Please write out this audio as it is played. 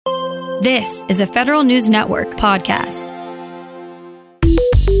This is a Federal News Network podcast.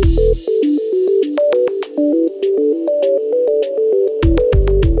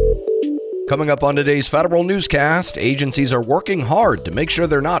 Coming up on today's Federal Newscast, agencies are working hard to make sure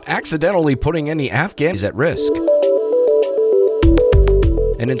they're not accidentally putting any Afghans at risk.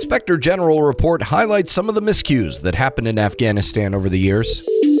 An Inspector General report highlights some of the miscues that happened in Afghanistan over the years.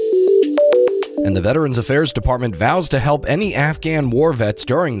 And the Veterans Affairs Department vows to help any Afghan war vets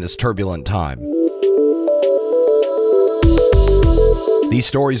during this turbulent time. These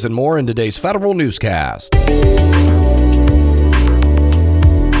stories and more in today's Federal Newscast.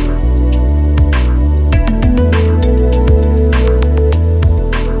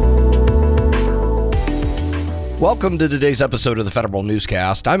 Welcome to today's episode of the Federal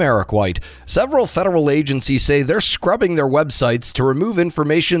Newscast. I'm Eric White. Several federal agencies say they're scrubbing their websites to remove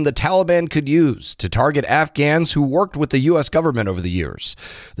information the Taliban could use to target Afghans who worked with the U.S. government over the years.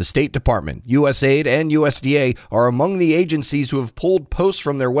 The State Department, USAID, and USDA are among the agencies who have pulled posts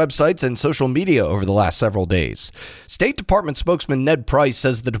from their websites and social media over the last several days. State Department spokesman Ned Price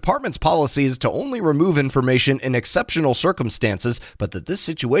says the department's policy is to only remove information in exceptional circumstances, but that this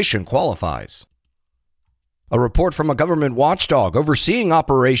situation qualifies. A report from a government watchdog overseeing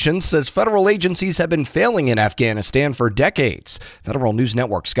operations says federal agencies have been failing in Afghanistan for decades. Federal News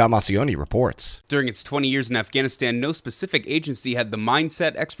Network's Scott Maucione reports. During its 20 years in Afghanistan, no specific agency had the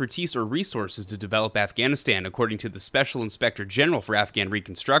mindset, expertise, or resources to develop Afghanistan, according to the Special Inspector General for Afghan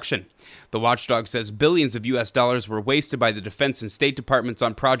Reconstruction. The watchdog says billions of U.S. dollars were wasted by the Defense and State Departments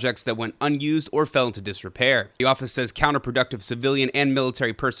on projects that went unused or fell into disrepair. The office says counterproductive civilian and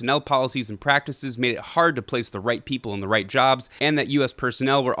military personnel policies and practices made it hard to place the right people in the right jobs, and that U.S.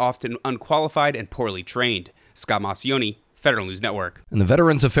 personnel were often unqualified and poorly trained. Scott Maucione, Federal News Network. And the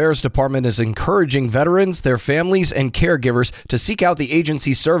Veterans Affairs Department is encouraging veterans, their families, and caregivers to seek out the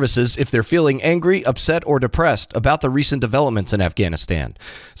agency's services if they're feeling angry, upset, or depressed about the recent developments in Afghanistan.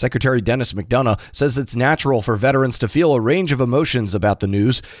 Secretary Dennis McDonough says it's natural for veterans to feel a range of emotions about the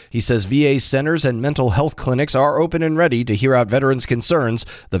news. He says VA centers and mental health clinics are open and ready to hear out veterans' concerns.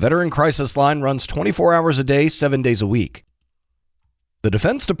 The Veteran Crisis Line runs 24 hours a day, 7 days a week. The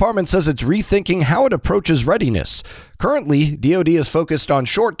Defense Department says it's rethinking how it approaches readiness. Currently, DoD is focused on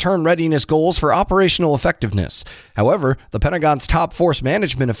short-term readiness goals for operational effectiveness. However, the Pentagon's top force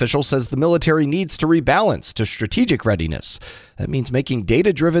management official says the military needs to rebalance to strategic readiness. That means making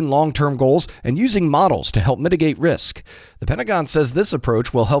data-driven long-term goals and using models to help mitigate risk. The Pentagon says this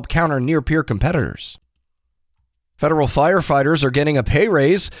approach will help counter near-peer competitors. Federal firefighters are getting a pay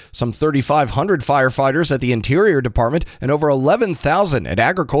raise. Some 3,500 firefighters at the Interior Department and over 11,000 at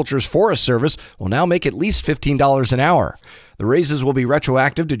Agriculture's Forest Service will now make at least $15 an hour. The raises will be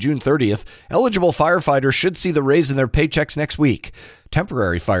retroactive to June 30th. Eligible firefighters should see the raise in their paychecks next week.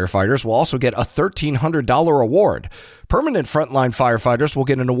 Temporary firefighters will also get a $1,300 award. Permanent frontline firefighters will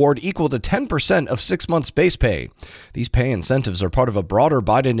get an award equal to 10% of 6 months base pay. These pay incentives are part of a broader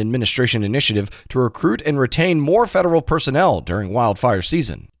Biden administration initiative to recruit and retain more federal personnel during wildfire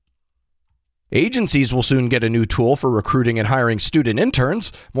season. Agencies will soon get a new tool for recruiting and hiring student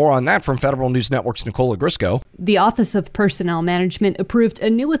interns. More on that from Federal News Network's Nicole Ogrysko. The Office of Personnel Management approved a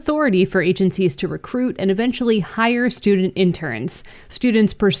new authority for agencies to recruit and eventually hire student interns.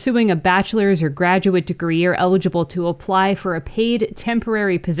 Students pursuing a bachelor's or graduate degree are eligible to apply for a paid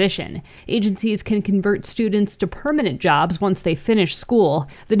temporary position. Agencies can convert students to permanent jobs once they finish school.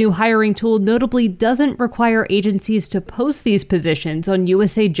 The new hiring tool notably doesn't require agencies to post these positions on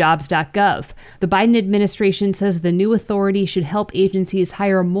usajobs.gov. The Biden administration says the new authority should help agencies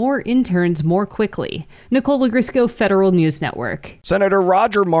hire more interns more quickly. Nicole Ogrysko, Federal News Network. Senator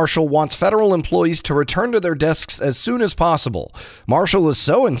Roger Marshall wants federal employees to return to their desks as soon as possible. Marshall is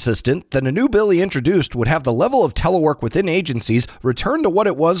so insistent that a new bill he introduced would have the level of telework within agencies return to what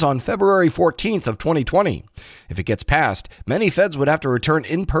it was on February 14th of 2020. If it gets passed, many feds would have to return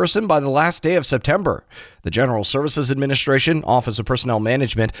in person by the last day of September. The General Services Administration, Office of Personnel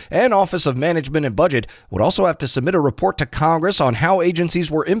Management, and Office of Management and Budget would also have to submit a report to Congress on how agencies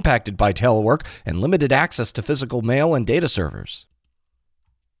were impacted by telework and limited access to physical mail and data servers.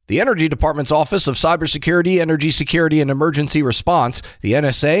 The Energy Department's Office of Cybersecurity, Energy Security, and Emergency Response, the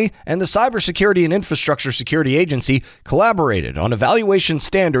NSA, and the Cybersecurity and Infrastructure Security Agency collaborated on evaluation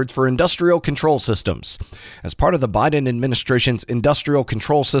standards for industrial control systems. As part of the Biden administration's Industrial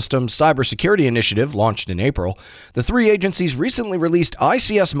Control Systems Cybersecurity Initiative, launched in April, the three agencies recently released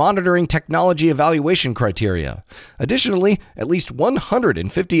ICS monitoring technology evaluation criteria. Additionally, at least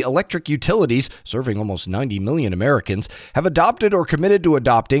 150 electric utilities, serving almost 90 million Americans, have adopted or committed to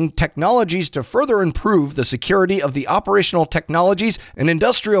adopting developing technologies to further improve the security of the operational technologies and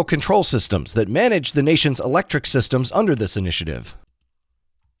industrial control systems that manage the nation's electric systems under this initiative.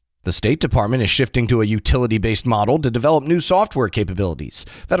 The State Department is shifting to a utility-based model to develop new software capabilities.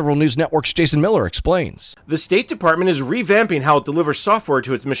 Federal News Network's Jason Miller explains. The State Department is revamping how it delivers software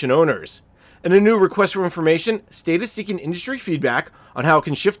to its mission owners. In a new request for information, State is seeking industry feedback on how it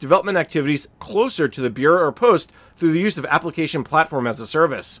can shift development activities closer to the Bureau or Post through the use of Application Platform as a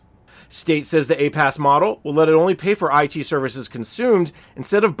Service. State says the APAS model will let it only pay for IT services consumed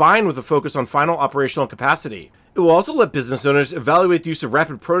instead of buying with a focus on final operational capacity. It will also let business owners evaluate the use of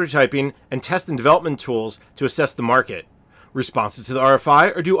rapid prototyping and test and development tools to assess the market. Responses to the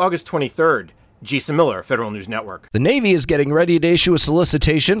RFI are due August 23rd. Jason Miller, Federal News Network. The Navy is getting ready to issue a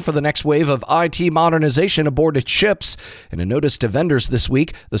solicitation for the next wave of IT modernization aboard its ships. In a notice to vendors this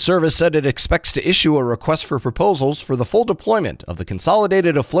week, the service said it expects to issue a request for proposals for the full deployment of the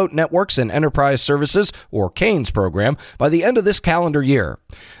Consolidated Afloat Networks and Enterprise Services, or CANES program, by the end of this calendar year.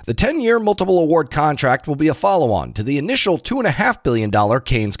 The 10-year multiple award contract will be a follow-on to the initial $2.5 billion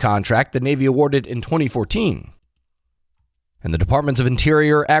CANES contract the Navy awarded in 2014. And the Departments of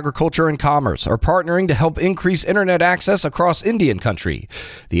Interior, Agriculture, and Commerce are partnering to help increase internet access across Indian country.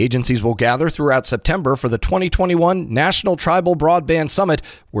 The agencies will gather throughout September for the 2021 National Tribal Broadband Summit,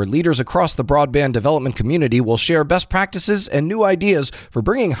 where leaders across the broadband development community will share best practices and new ideas for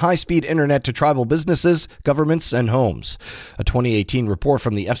bringing high-speed internet to tribal businesses, governments, and homes. A 2018 report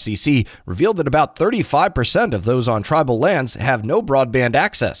from the FCC revealed that about 35% of those on tribal lands have no broadband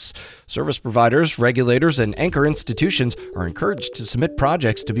access. Service providers, regulators, and anchor institutions are encouraged to submit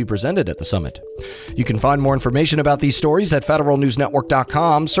projects to be presented at the summit. You can find more information about these stories at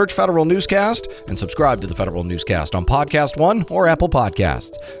federalnewsnetwork.com. Search Federal Newscast and subscribe to the Federal Newscast on Podcast One or Apple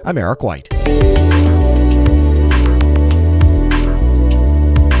Podcasts. I'm Eric White.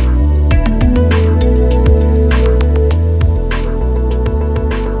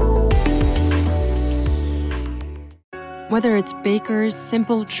 Whether it's Baker's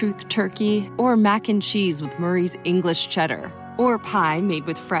Simple Truth Turkey or mac and cheese with Murray's English Cheddar or pie made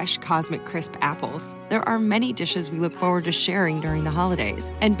with fresh Cosmic Crisp apples, there are many dishes we look forward to sharing during the holidays.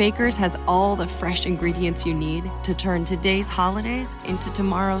 And Baker's has all the fresh ingredients you need to turn today's holidays into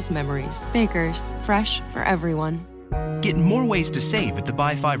tomorrow's memories. Baker's, fresh for everyone. Get more ways to save at the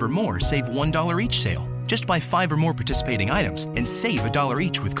Buy 5 or More Save $1 each sale. Just buy 5 or more participating items and save $1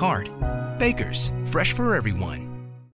 each with card. Baker's, fresh for everyone.